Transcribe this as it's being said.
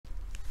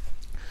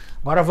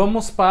Agora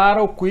vamos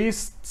para o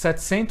quiz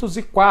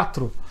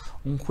 704,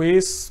 um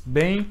quiz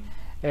bem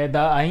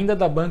ainda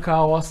da Banca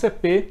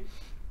Aocp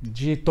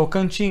de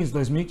Tocantins,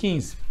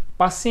 2015.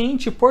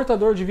 Paciente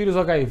portador de vírus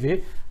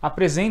HIV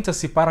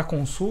apresenta-se para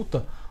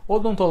consulta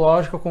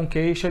odontológica com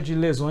queixa de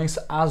lesões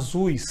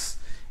azuis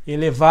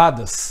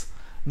elevadas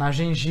na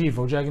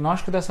gengiva. O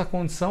diagnóstico dessa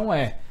condição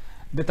é...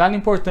 Detalhe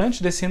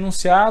importante desse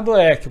enunciado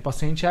é que o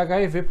paciente é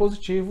HIV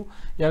positivo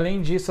e,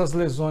 além disso, as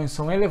lesões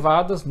são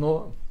elevadas,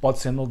 pode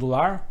ser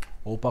nodular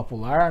ou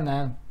papular,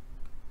 né?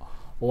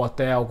 Ou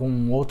até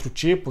algum outro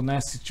tipo,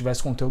 né? Se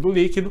tivesse conteúdo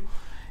líquido,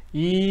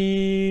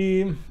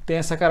 e tem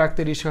essa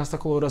característica, essa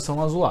coloração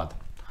azulada.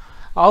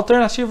 A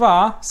alternativa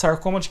A,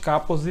 sarcoma de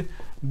Kaposi,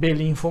 B,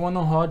 linfoma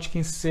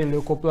não-Hodgkin, C,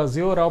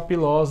 leucoplasia oral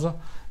pilosa,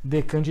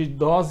 D,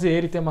 candidose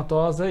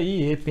eritematosa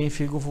e E,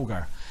 pênfigo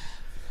vulgar.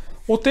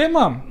 O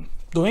tema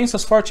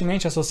doenças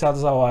fortemente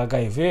associadas ao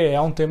HIV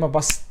é um tema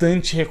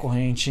bastante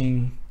recorrente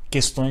em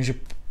questões de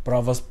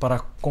provas para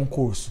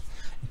concurso.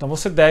 Então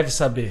você deve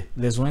saber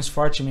lesões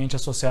fortemente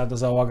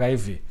associadas ao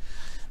HIV.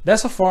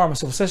 Dessa forma,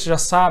 se você já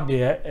sabe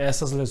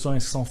essas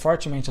lesões que são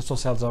fortemente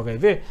associadas ao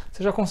HIV,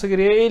 você já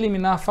conseguiria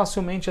eliminar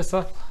facilmente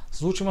essas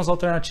últimas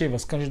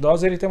alternativas,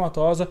 candidose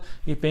eritematosa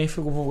e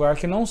pênfigo vulgar,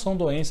 que não são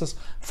doenças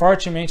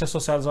fortemente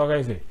associadas ao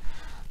HIV.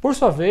 Por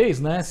sua vez,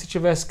 né, se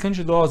tivesse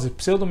candidose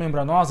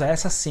pseudomembranosa,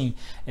 essa sim,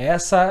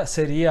 essa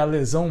seria a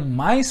lesão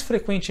mais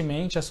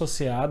frequentemente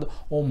associada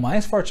ou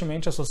mais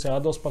fortemente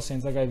associada aos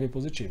pacientes HIV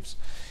positivos.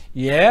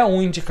 E é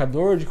um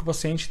indicador de que o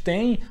paciente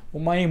tem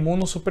uma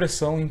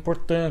imunossupressão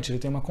importante, ele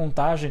tem uma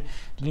contagem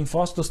de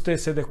linfócitos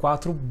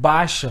TCD4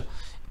 baixa.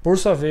 Por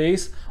sua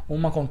vez,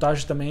 uma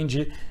contagem também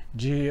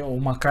de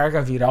uma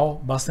carga viral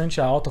bastante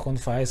alta quando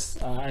faz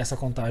essa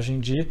contagem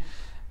de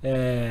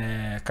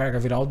carga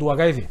viral do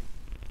HIV.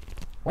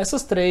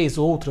 Essas três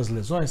outras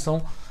lesões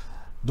são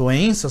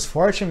doenças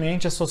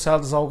fortemente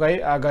associadas ao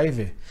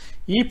HIV.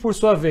 E, por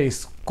sua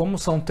vez, como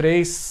são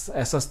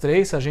essas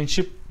três, a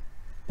gente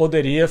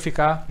poderia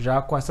ficar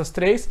já com essas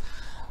três.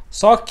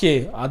 Só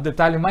que o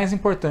detalhe mais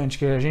importante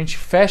que a gente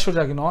fecha o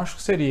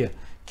diagnóstico seria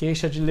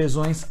queixa de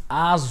lesões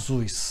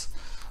azuis.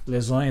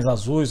 Lesões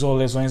azuis ou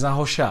lesões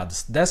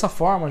arroxeadas. Dessa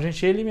forma, a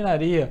gente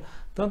eliminaria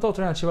tanto a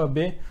alternativa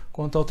B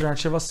quanto a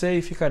alternativa C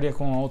e ficaria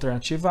com a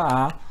alternativa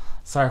A,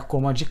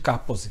 sarcoma de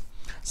Kaposi.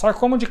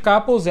 Sarcoma de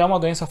Kaposi é uma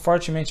doença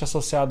fortemente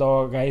associada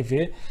ao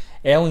HIV,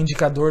 é um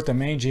indicador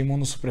também de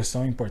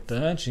imunossupressão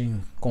importante,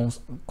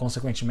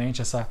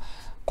 consequentemente essa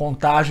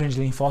contagem de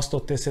linfócito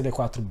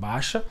TCD4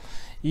 baixa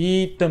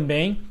e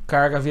também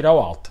carga viral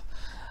alta.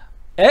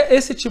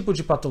 Esse tipo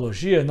de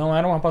patologia não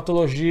era uma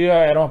patologia,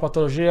 era uma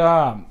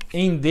patologia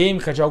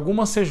endêmica de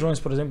algumas regiões,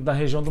 por exemplo, da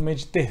região do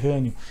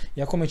Mediterrâneo,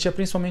 e acometia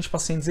principalmente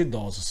pacientes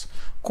idosos.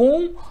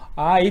 Com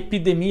a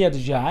epidemia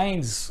de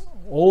AIDS,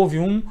 houve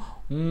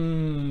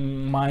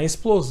uma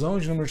explosão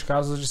de número de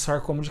casos de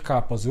sarcoma de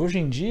Kaposi. Hoje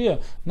em dia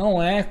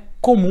não é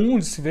comum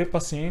de se ver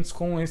pacientes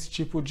com esse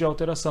tipo de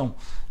alteração,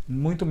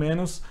 muito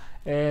menos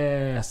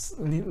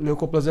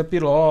leucoplasia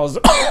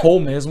pilosa ou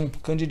mesmo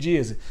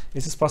candidíase.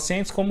 Esses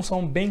pacientes, como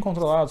são bem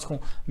controlados com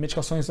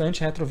medicações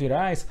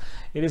antirretrovirais,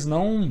 eles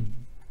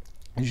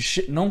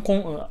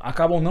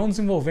acabam não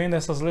desenvolvendo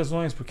essas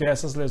lesões, porque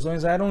essas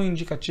lesões eram um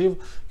indicativo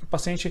que o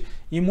paciente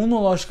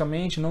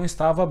imunologicamente não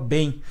estava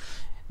bem.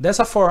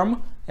 Dessa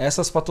forma,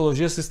 essas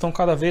patologias estão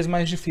cada vez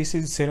mais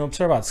difíceis de serem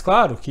observadas.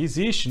 Claro que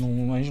existe,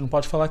 a gente não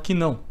pode falar que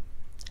não.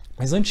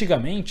 Mas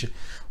antigamente,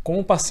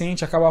 como o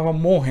paciente acabava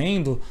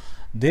morrendo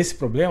desse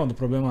problema, do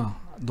problema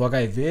do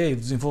HIV e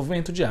do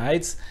desenvolvimento de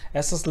AIDS,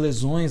 essas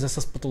lesões,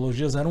 essas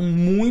patologias eram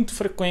muito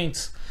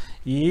frequentes.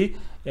 E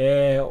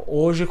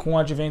hoje, com o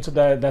advento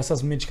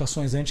dessas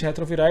medicações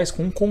antirretrovirais,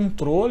 com o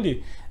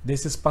controle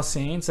desses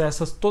pacientes,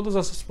 todas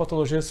essas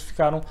patologias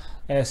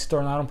se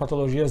tornaram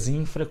patologias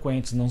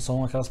infrequentes, não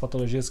são aquelas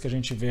patologias que a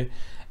gente vê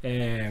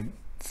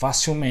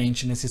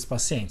facilmente nesses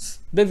pacientes,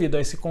 devido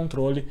a esse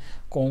controle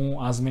com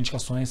as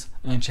medicações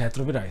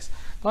antirretrovirais.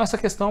 Então essa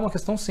questão é uma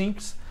questão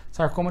simples,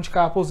 sarcoma de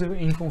Kaposi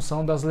em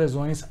função das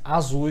lesões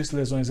azuis,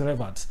 lesões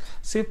elevadas.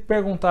 Se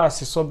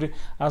perguntasse sobre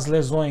as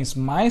lesões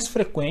mais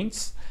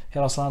frequentes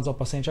relacionadas ao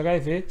paciente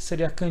HIV,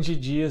 seria a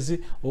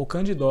candidíase ou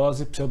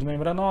candidose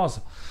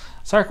pseudomembranosa.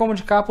 Sarcoma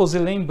de Kaposi,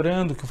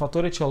 lembrando que o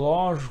fator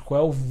etiológico é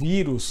o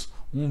vírus,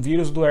 um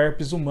vírus do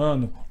herpes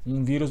humano,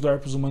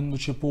 do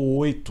tipo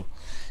 8.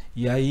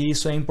 E aí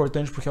isso é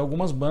importante porque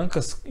algumas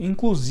bancas,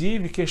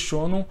 inclusive,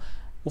 questionam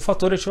o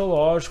fator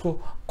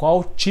etiológico,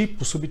 qual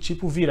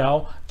subtipo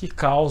viral que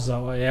causa,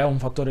 um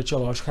fator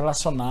etiológico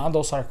relacionado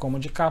ao sarcoma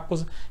de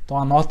Kaposi. Então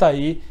anota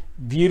aí,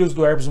 vírus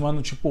do herpes humano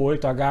do tipo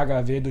 8,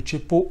 HHV do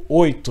tipo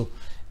 8.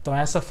 Então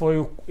esse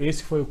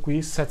foi o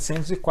quiz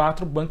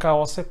 704, Banca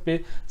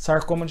Aocp,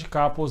 sarcoma de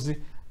Kaposi,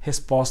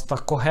 resposta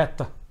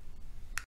correta.